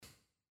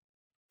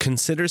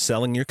Consider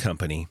Selling Your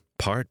Company,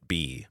 Part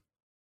B.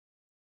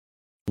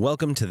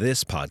 Welcome to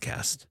this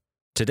podcast.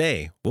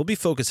 Today, we'll be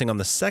focusing on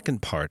the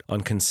second part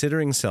on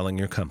considering selling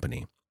your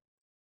company.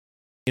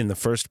 In the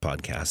first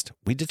podcast,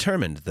 we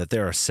determined that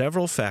there are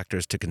several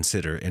factors to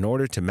consider in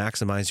order to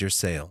maximize your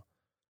sale.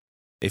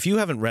 If you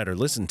haven't read or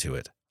listened to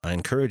it, I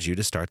encourage you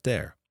to start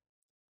there.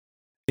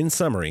 In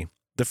summary,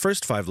 the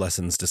first 5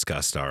 lessons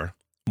discussed are: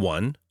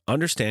 1.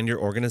 Understand your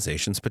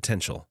organization's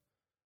potential.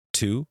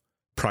 2.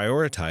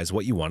 Prioritize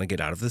what you want to get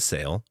out of the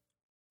sale.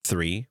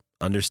 3.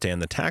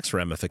 Understand the tax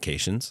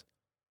ramifications.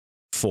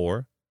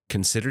 4.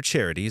 Consider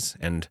charities.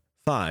 And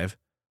 5.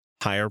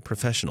 Hire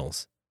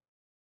professionals.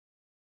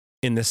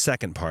 In this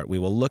second part, we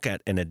will look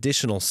at an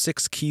additional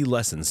 6 key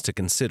lessons to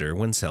consider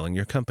when selling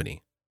your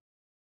company.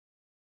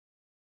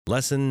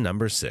 Lesson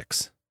number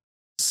 6.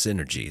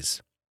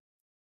 Synergies.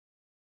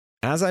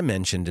 As I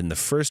mentioned in the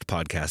first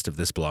podcast of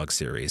this blog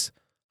series,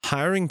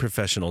 hiring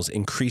professionals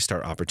increased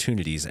our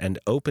opportunities and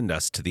opened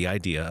us to the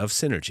idea of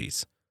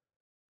synergies.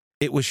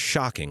 It was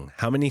shocking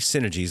how many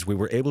synergies we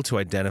were able to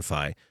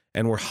identify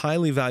and were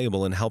highly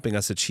valuable in helping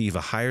us achieve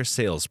a higher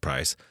sales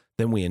price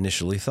than we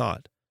initially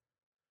thought.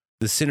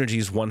 The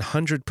synergies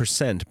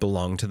 100%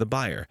 belong to the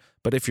buyer,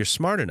 but if you're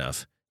smart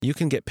enough, you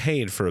can get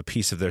paid for a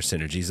piece of their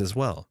synergies as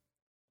well.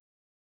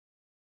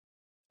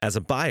 As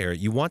a buyer,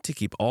 you want to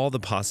keep all the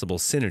possible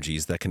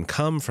synergies that can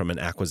come from an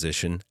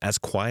acquisition as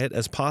quiet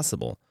as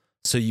possible,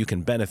 so you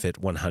can benefit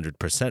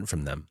 100%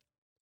 from them.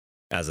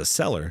 As a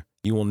seller,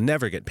 you will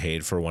never get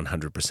paid for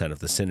 100% of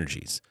the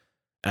synergies,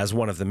 as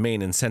one of the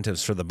main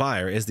incentives for the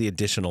buyer is the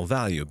additional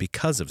value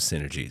because of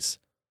synergies.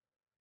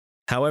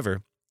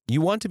 However,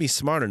 you want to be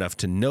smart enough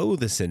to know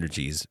the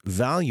synergies,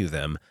 value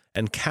them,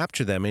 and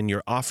capture them in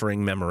your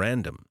offering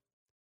memorandum.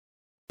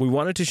 We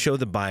wanted to show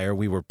the buyer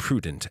we were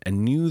prudent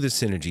and knew the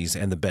synergies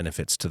and the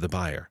benefits to the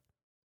buyer.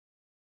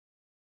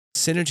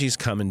 Synergies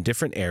come in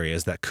different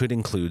areas that could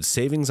include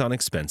savings on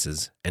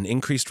expenses, an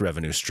increased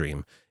revenue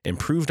stream,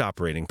 improved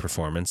operating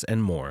performance,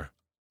 and more.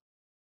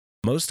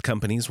 Most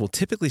companies will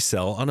typically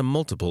sell on a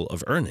multiple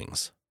of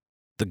earnings.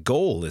 The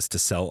goal is to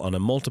sell on a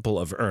multiple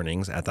of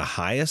earnings at the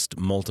highest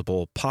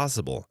multiple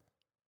possible.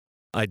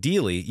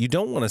 Ideally, you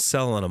don't want to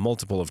sell on a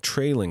multiple of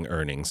trailing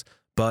earnings,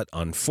 but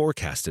on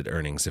forecasted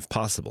earnings if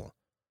possible.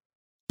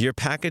 Your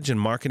package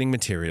and marketing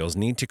materials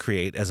need to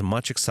create as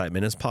much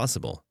excitement as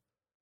possible.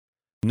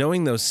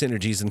 Knowing those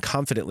synergies and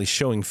confidently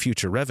showing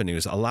future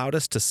revenues allowed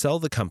us to sell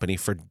the company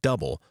for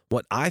double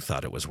what I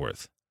thought it was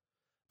worth.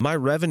 My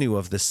revenue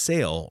of the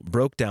sale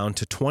broke down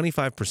to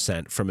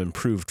 25% from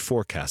improved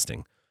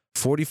forecasting,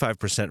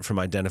 45% from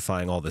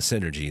identifying all the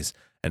synergies,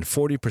 and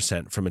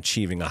 40% from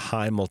achieving a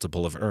high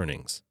multiple of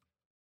earnings.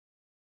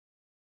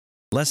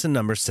 Lesson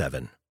number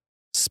 7.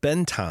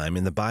 Spend time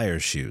in the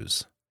buyer's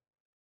shoes.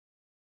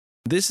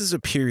 This is a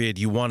period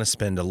you want to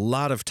spend a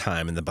lot of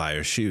time in the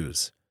buyer's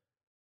shoes.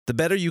 The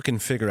better you can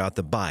figure out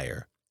the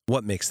buyer,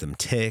 what makes them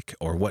tick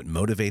or what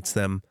motivates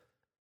them,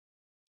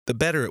 the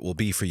better it will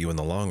be for you in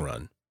the long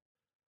run.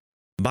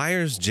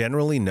 Buyers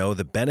generally know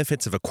the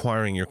benefits of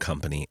acquiring your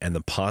company and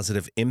the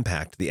positive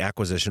impact the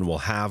acquisition will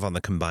have on the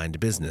combined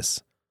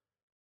business.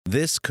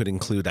 This could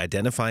include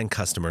identifying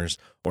customers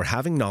or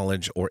having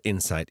knowledge or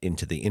insight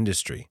into the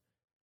industry.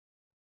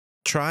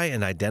 Try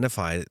and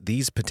identify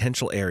these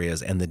potential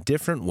areas and the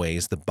different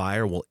ways the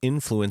buyer will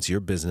influence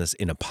your business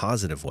in a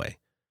positive way.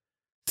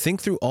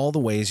 Think through all the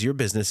ways your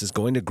business is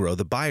going to grow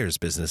the buyer's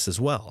business as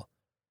well.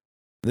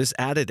 This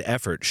added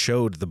effort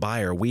showed the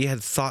buyer we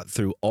had thought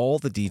through all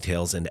the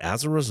details, and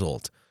as a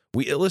result,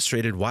 we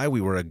illustrated why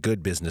we were a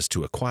good business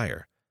to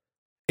acquire.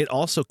 It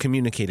also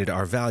communicated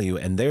our value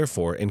and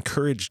therefore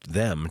encouraged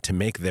them to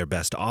make their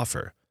best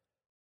offer.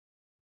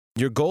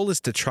 Your goal is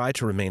to try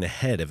to remain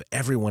ahead of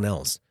everyone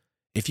else.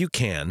 If you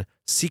can,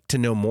 seek to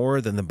know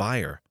more than the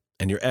buyer,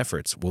 and your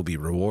efforts will be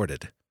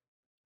rewarded.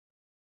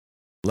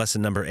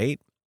 Lesson number 8.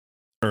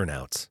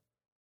 Earnouts.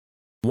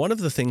 One of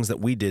the things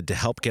that we did to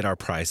help get our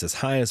price as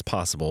high as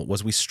possible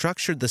was we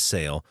structured the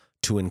sale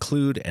to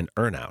include an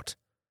earnout.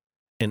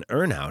 An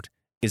earnout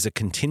is a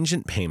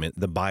contingent payment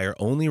the buyer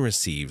only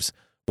receives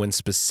when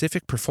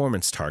specific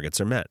performance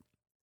targets are met.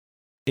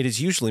 It is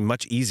usually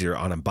much easier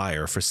on a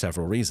buyer for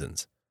several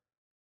reasons.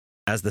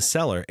 As the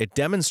seller, it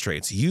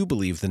demonstrates you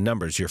believe the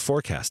numbers you're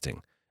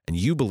forecasting, and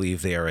you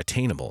believe they are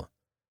attainable.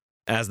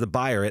 As the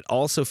buyer, it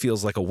also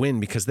feels like a win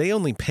because they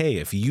only pay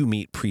if you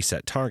meet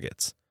preset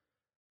targets.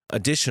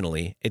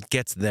 Additionally, it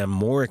gets them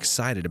more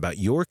excited about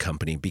your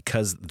company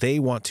because they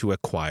want to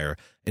acquire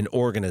an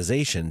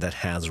organization that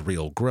has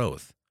real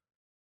growth.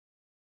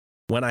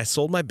 When I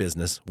sold my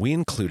business, we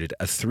included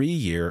a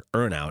 3-year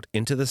earnout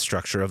into the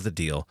structure of the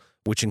deal,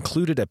 which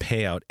included a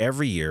payout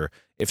every year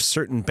if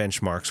certain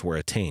benchmarks were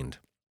attained.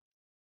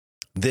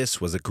 This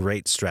was a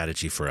great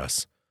strategy for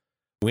us.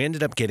 We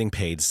ended up getting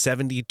paid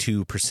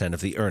 72%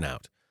 of the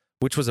earnout,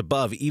 which was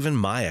above even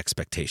my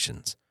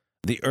expectations.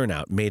 The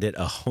earnout made it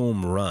a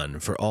home run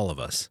for all of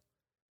us.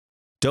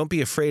 Don't be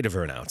afraid of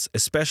earnouts,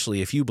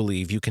 especially if you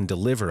believe you can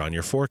deliver on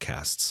your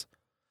forecasts.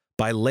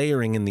 By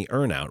layering in the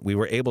earnout, we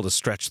were able to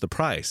stretch the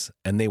price,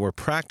 and they were,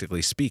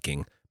 practically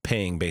speaking,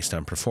 paying based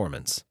on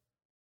performance.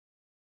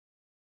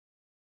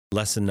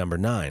 Lesson number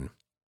 9.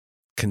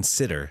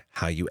 Consider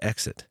how you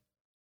exit.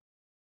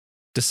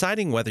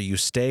 Deciding whether you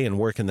stay and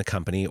work in the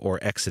company or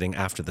exiting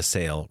after the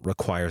sale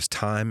requires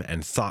time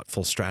and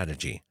thoughtful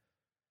strategy.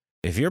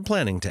 If you're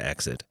planning to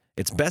exit,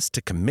 it's best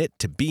to commit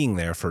to being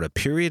there for a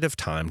period of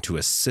time to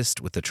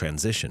assist with the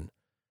transition.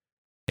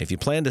 If you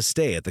plan to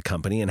stay at the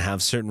company and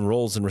have certain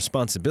roles and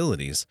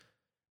responsibilities,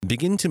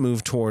 begin to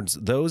move towards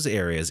those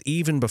areas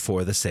even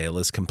before the sale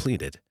is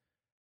completed.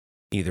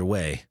 Either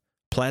way,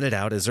 plan it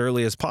out as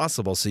early as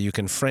possible so you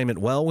can frame it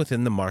well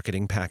within the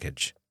marketing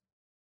package.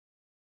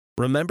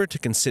 Remember to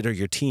consider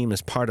your team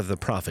as part of the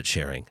profit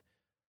sharing.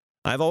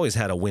 I've always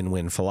had a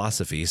win-win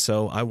philosophy,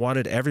 so I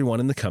wanted everyone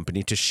in the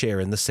company to share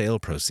in the sale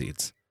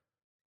proceeds.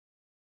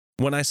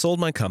 When I sold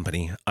my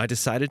company, I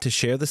decided to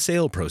share the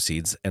sale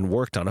proceeds and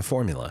worked on a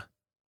formula.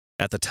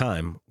 At the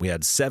time, we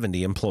had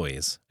 70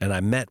 employees, and I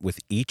met with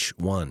each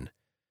one.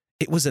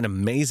 It was an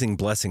amazing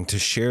blessing to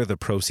share the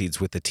proceeds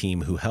with the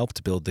team who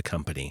helped build the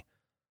company.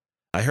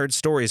 I heard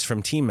stories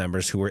from team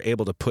members who were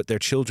able to put their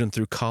children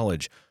through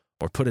college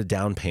or put a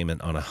down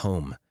payment on a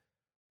home.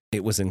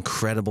 It was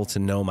incredible to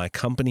know my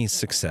company's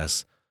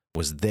success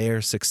was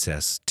their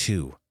success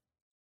too.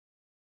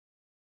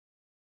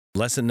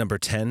 Lesson number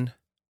 10,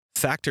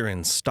 factor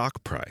in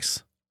stock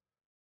price.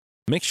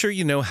 Make sure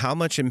you know how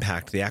much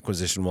impact the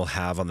acquisition will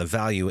have on the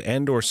value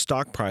and/or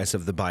stock price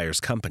of the buyer's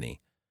company.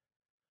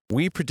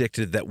 We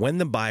predicted that when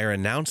the buyer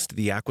announced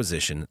the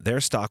acquisition,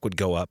 their stock would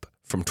go up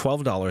from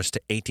 $12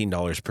 to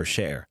 $18 per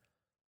share.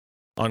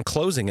 On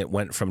closing, it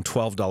went from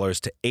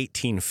 $12 to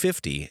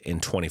 $18.50 in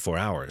 24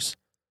 hours.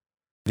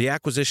 The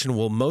acquisition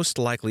will most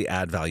likely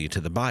add value to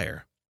the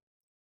buyer.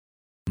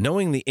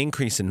 Knowing the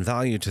increase in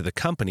value to the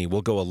company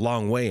will go a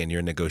long way in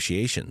your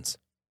negotiations.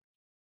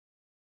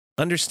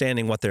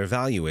 Understanding what their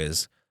value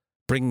is,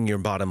 bringing your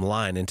bottom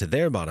line into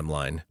their bottom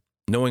line,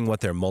 knowing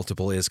what their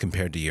multiple is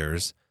compared to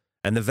yours,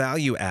 and the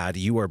value add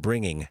you are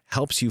bringing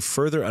helps you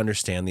further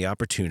understand the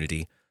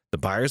opportunity, the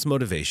buyer's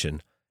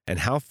motivation, and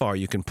how far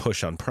you can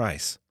push on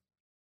price.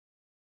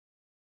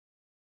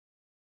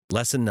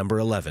 Lesson number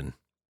 11.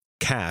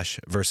 Cash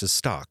versus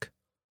stock.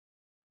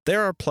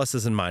 There are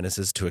pluses and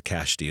minuses to a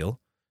cash deal,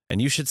 and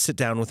you should sit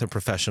down with a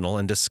professional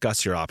and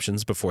discuss your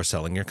options before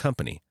selling your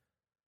company.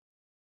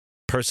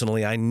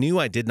 Personally, I knew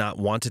I did not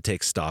want to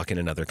take stock in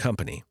another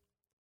company.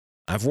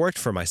 I've worked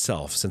for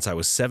myself since I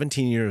was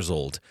 17 years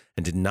old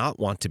and did not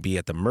want to be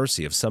at the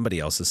mercy of somebody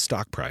else's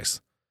stock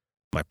price.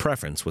 My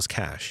preference was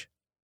cash.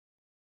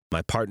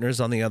 My partners,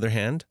 on the other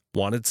hand,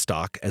 wanted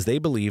stock as they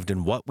believed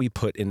in what we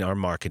put in our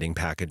marketing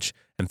package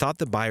and thought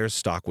the buyer's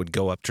stock would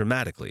go up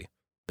dramatically.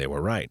 They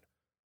were right.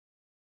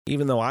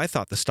 Even though I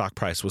thought the stock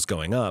price was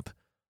going up,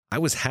 I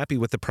was happy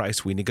with the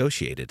price we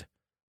negotiated.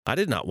 I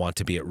did not want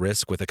to be at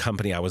risk with a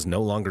company I was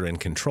no longer in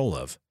control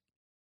of.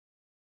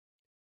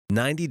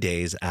 90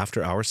 days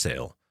after our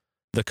sale,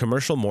 the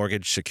commercial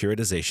mortgage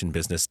securitization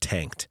business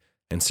tanked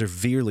and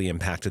severely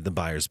impacted the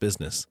buyer's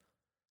business.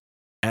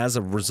 As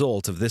a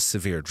result of this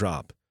severe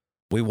drop,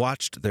 we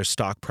watched their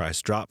stock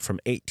price drop from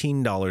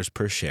 $18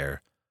 per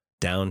share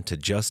down to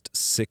just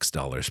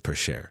 $6 per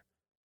share.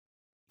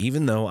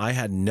 Even though I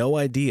had no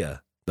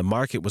idea the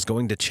market was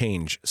going to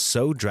change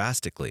so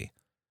drastically,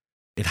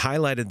 it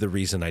highlighted the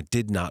reason I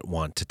did not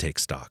want to take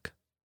stock.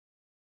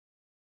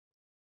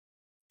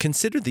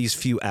 Consider these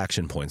few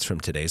action points from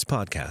today's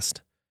podcast.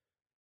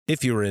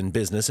 If you are in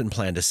business and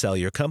plan to sell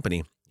your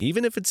company,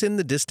 even if it's in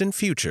the distant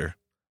future,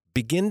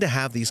 begin to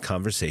have these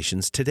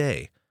conversations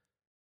today.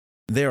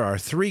 There are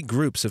 3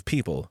 groups of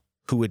people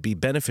who would be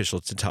beneficial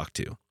to talk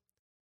to.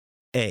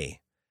 A.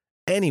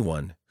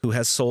 Anyone who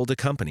has sold a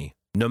company,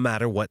 no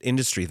matter what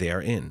industry they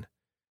are in.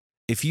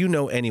 If you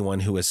know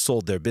anyone who has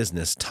sold their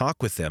business,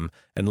 talk with them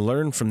and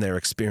learn from their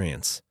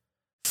experience.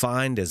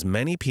 Find as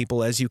many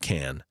people as you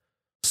can.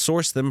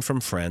 Source them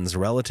from friends,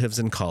 relatives,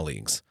 and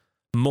colleagues.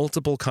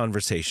 Multiple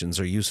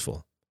conversations are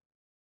useful.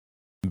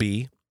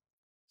 B.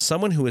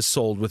 Someone who has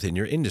sold within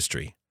your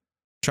industry.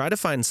 Try to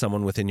find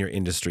someone within your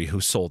industry who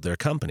sold their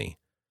company.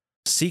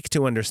 Seek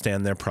to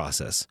understand their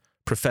process,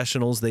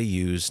 professionals they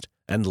used,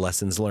 and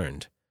lessons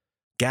learned.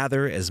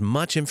 Gather as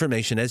much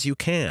information as you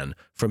can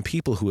from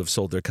people who have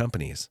sold their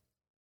companies.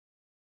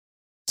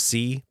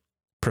 C.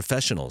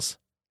 Professionals.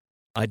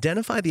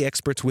 Identify the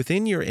experts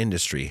within your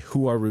industry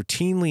who are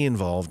routinely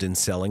involved in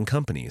selling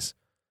companies.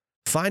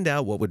 Find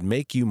out what would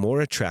make you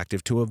more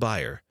attractive to a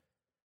buyer.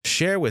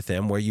 Share with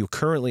them where you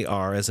currently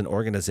are as an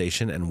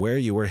organization and where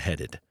you are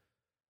headed.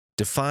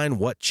 Define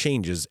what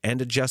changes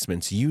and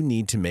adjustments you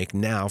need to make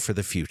now for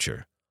the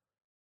future.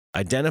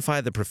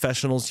 Identify the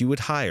professionals you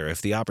would hire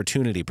if the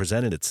opportunity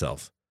presented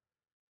itself.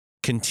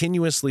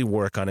 Continuously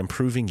work on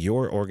improving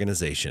your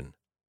organization.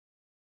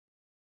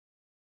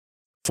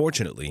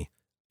 Fortunately,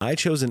 I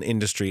chose an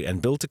industry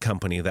and built a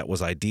company that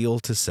was ideal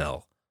to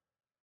sell.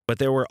 But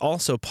there were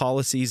also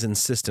policies and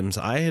systems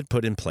I had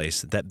put in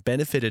place that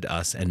benefited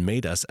us and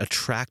made us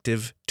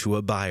attractive to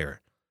a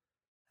buyer.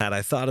 Had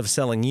I thought of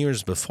selling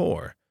years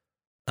before,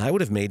 I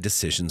would have made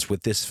decisions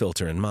with this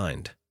filter in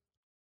mind.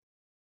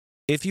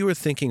 If you are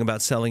thinking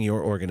about selling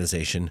your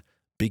organization,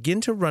 begin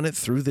to run it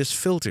through this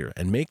filter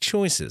and make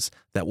choices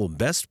that will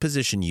best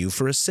position you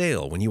for a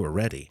sale when you are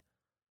ready.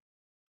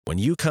 When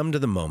you come to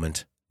the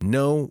moment,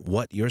 know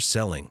what you're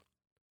selling.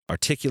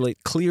 Articulate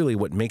clearly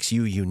what makes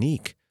you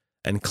unique,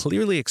 and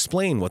clearly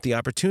explain what the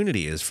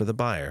opportunity is for the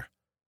buyer.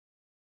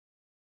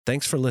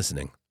 Thanks for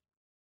listening.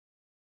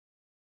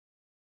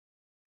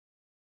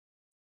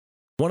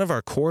 One of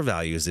our core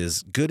values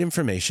is good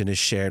information is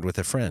shared with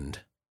a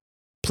friend.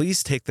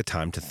 Please take the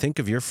time to think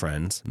of your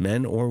friends,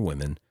 men or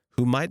women,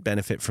 who might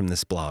benefit from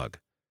this blog.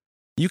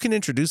 You can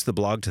introduce the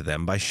blog to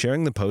them by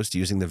sharing the post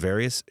using the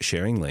various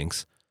sharing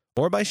links,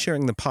 or by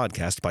sharing the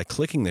podcast by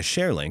clicking the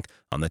share link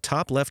on the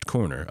top left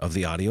corner of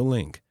the audio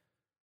link.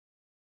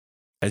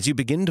 As you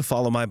begin to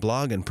follow my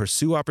blog and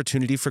pursue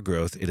opportunity for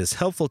growth, it is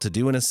helpful to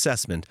do an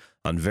assessment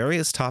on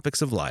various topics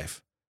of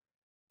life.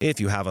 If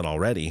you haven't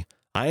already,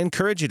 I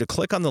encourage you to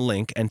click on the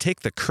link and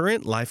take the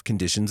Current Life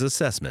Conditions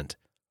Assessment.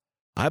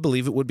 I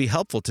believe it would be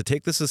helpful to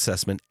take this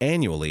assessment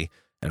annually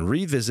and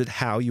revisit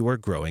how you are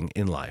growing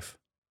in life.